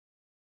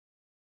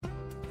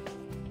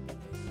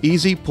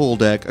Easy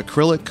Pooldeck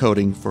acrylic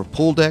coating for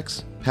pool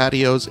decks,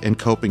 patios, and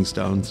coping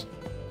stones.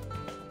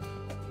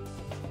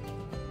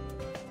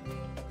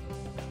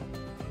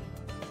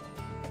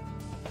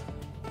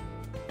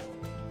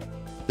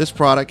 This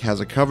product has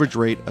a coverage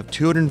rate of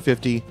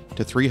 250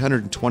 to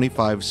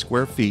 325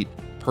 square feet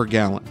per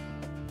gallon.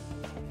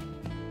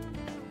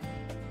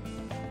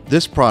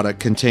 This product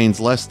contains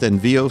less than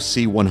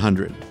VOC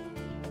 100.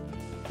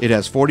 It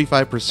has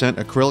 45%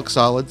 acrylic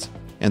solids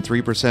and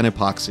 3%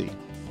 epoxy.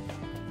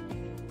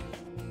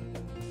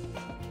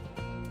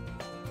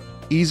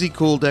 Easy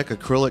Pooldeck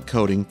acrylic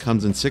coating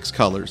comes in 6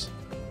 colors: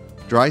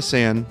 dry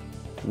sand,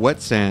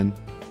 wet sand,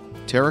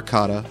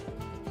 terracotta,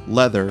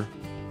 leather,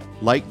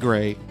 light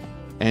gray,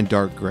 and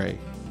dark gray.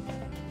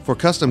 For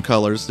custom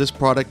colors, this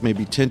product may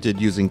be tinted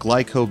using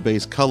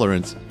glyco-based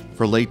colorants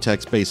for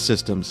latex-based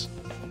systems.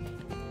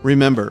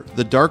 Remember,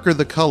 the darker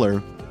the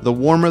color, the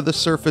warmer the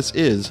surface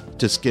is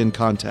to skin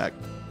contact.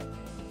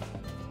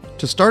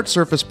 To start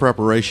surface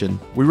preparation,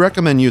 we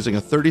recommend using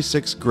a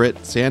 36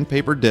 grit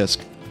sandpaper disc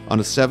on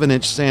a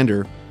 7-inch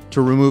sander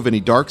to remove any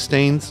dark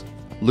stains,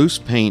 loose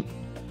paint,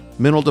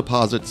 mineral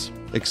deposits,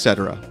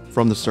 etc.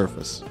 from the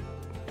surface.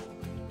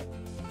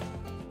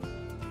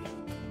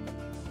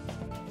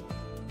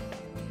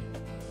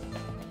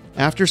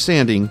 After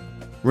sanding,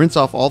 rinse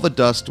off all the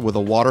dust with a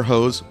water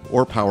hose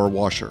or power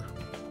washer.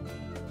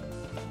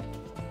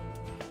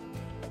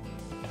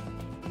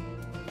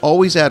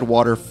 Always add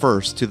water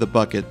first to the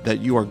bucket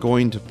that you are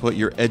going to put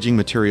your edging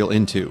material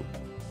into.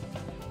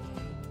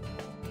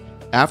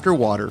 After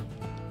water,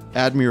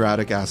 add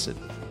muriatic acid.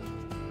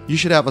 You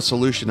should have a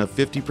solution of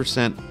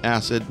 50%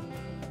 acid,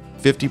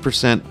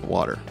 50%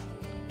 water.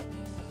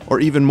 Or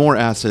even more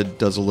acid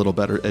does a little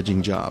better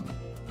edging job.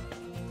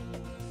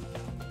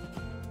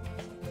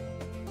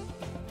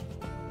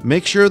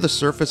 Make sure the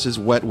surface is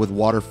wet with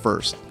water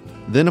first,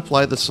 then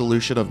apply the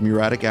solution of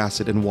muriatic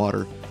acid and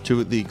water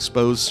to the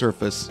exposed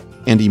surface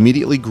and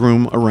immediately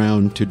groom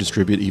around to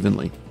distribute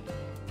evenly.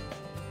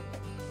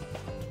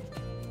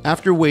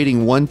 After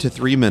waiting 1 to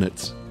 3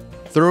 minutes,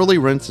 thoroughly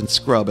rinse and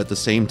scrub at the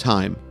same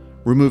time,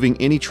 removing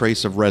any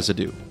trace of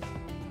residue.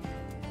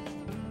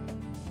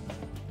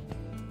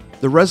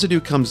 The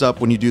residue comes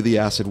up when you do the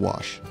acid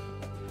wash,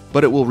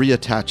 but it will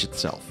reattach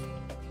itself.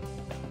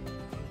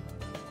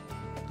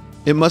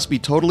 It must be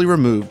totally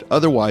removed,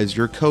 otherwise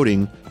your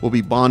coating will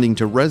be bonding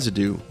to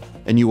residue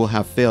and you will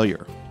have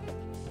failure.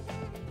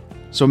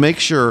 So make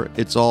sure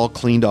it's all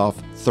cleaned off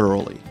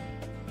thoroughly.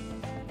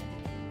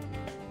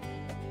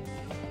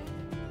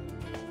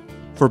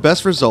 For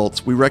best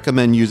results, we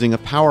recommend using a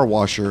power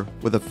washer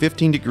with a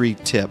 15-degree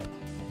tip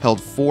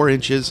held 4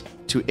 inches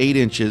to 8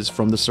 inches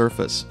from the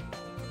surface.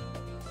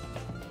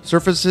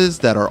 Surfaces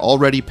that are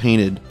already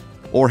painted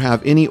or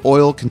have any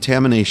oil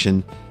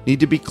contamination need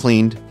to be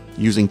cleaned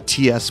using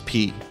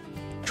TSP,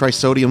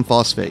 trisodium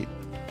phosphate.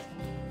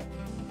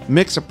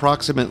 Mix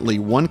approximately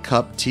 1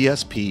 cup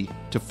TSP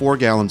to 4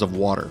 gallons of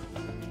water.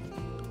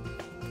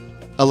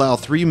 Allow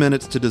 3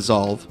 minutes to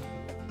dissolve,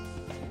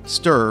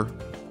 stir,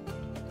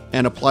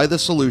 and apply the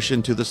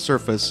solution to the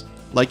surface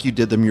like you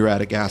did the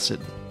muriatic acid.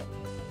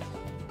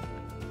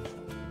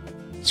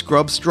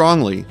 Scrub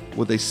strongly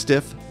with a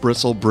stiff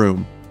bristle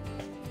broom.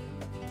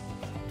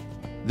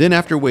 Then,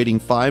 after waiting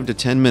 5 to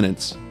 10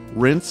 minutes,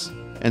 rinse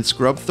and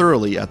scrub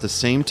thoroughly at the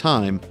same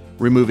time,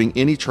 removing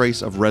any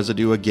trace of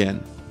residue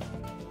again.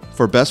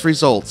 For best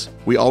results,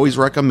 we always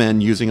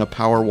recommend using a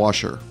power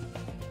washer.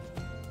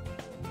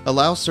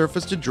 Allow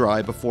surface to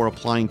dry before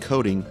applying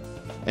coating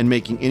and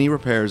making any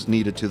repairs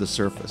needed to the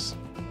surface.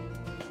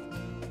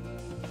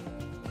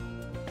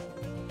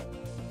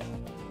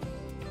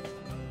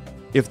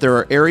 If there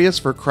are areas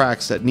for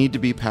cracks that need to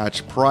be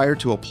patched prior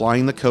to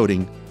applying the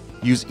coating,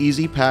 use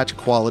Easy Patch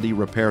quality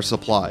repair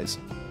supplies.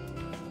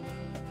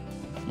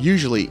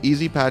 Usually,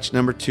 Easy Patch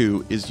number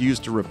 2 is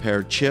used to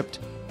repair chipped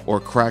or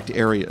cracked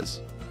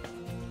areas.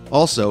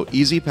 Also,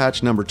 Easy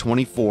Patch number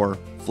 24,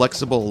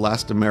 flexible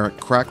elastomeric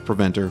crack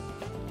preventer,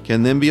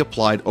 can then be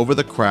applied over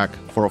the crack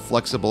for a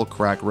flexible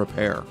crack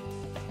repair.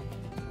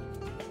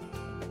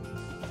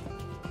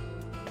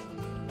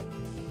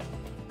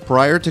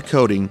 Prior to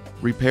coating,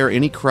 repair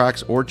any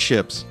cracks or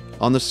chips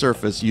on the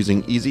surface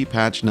using Easy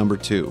Patch number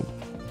 2.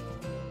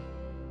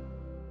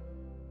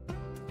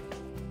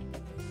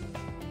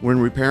 When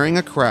repairing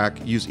a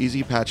crack, use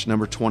Easy Patch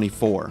number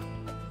 24,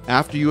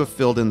 after you have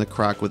filled in the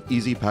crack with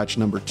Easy Patch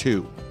number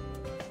 2.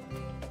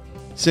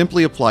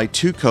 Simply apply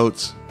 2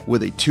 coats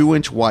with a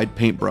 2-inch wide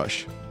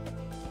paintbrush.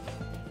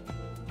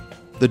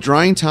 The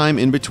drying time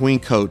in between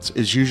coats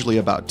is usually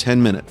about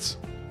 10 minutes.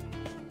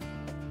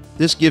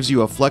 This gives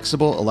you a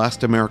flexible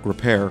elastomeric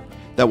repair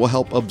that will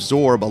help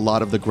absorb a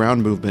lot of the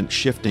ground movement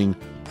shifting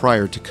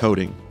prior to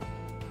coating.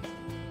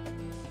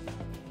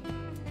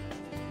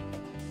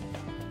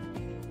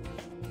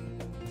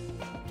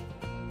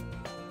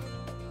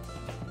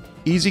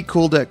 Easy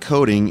Pooldeck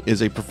coating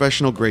is a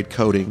professional grade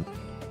coating.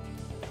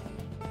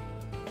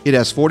 It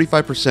has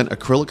 45%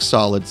 acrylic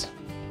solids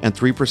and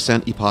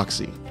 3%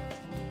 epoxy.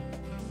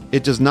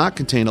 It does not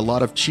contain a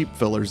lot of cheap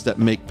fillers that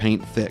make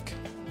paint thick.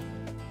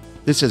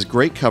 This has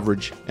great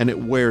coverage and it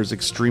wears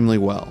extremely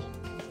well.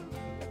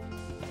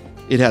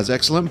 It has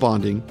excellent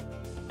bonding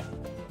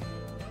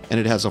and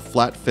it has a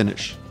flat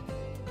finish.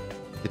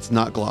 It's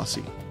not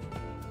glossy.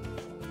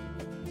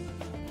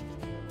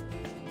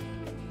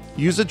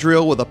 Use a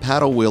drill with a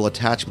paddle wheel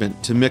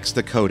attachment to mix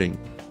the coating.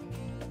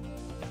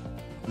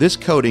 This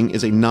coating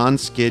is a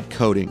non-skid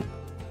coating.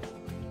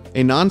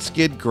 A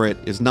non-skid grit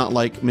is not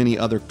like many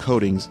other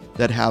coatings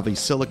that have a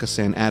silica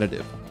sand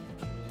additive,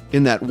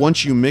 in that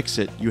once you mix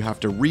it, you have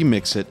to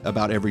remix it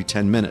about every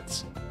 10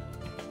 minutes.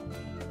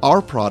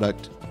 Our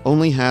product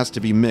only has to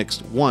be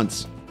mixed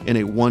once in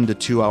a 1 to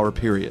 2 hour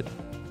period.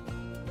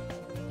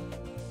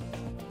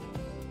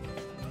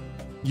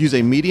 Use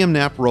a medium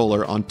nap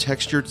roller on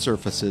textured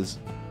surfaces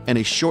and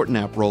a short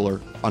nap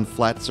roller on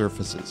flat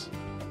surfaces.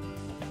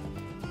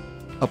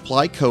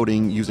 Apply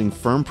coating using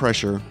firm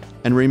pressure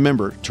and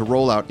remember to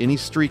roll out any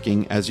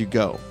streaking as you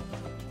go.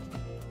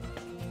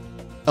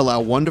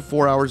 Allow 1 to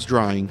 4 hours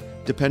drying,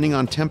 depending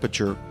on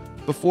temperature,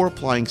 before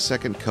applying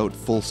second coat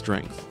full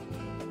strength.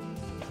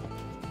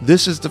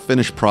 This is the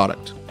finished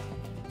product.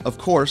 Of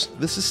course,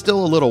 this is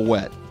still a little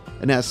wet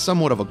and has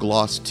somewhat of a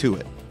gloss to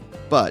it,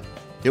 but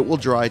it will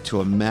dry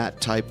to a matte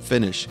type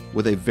finish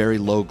with a very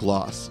low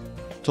gloss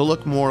to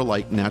look more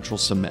like natural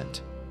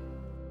cement.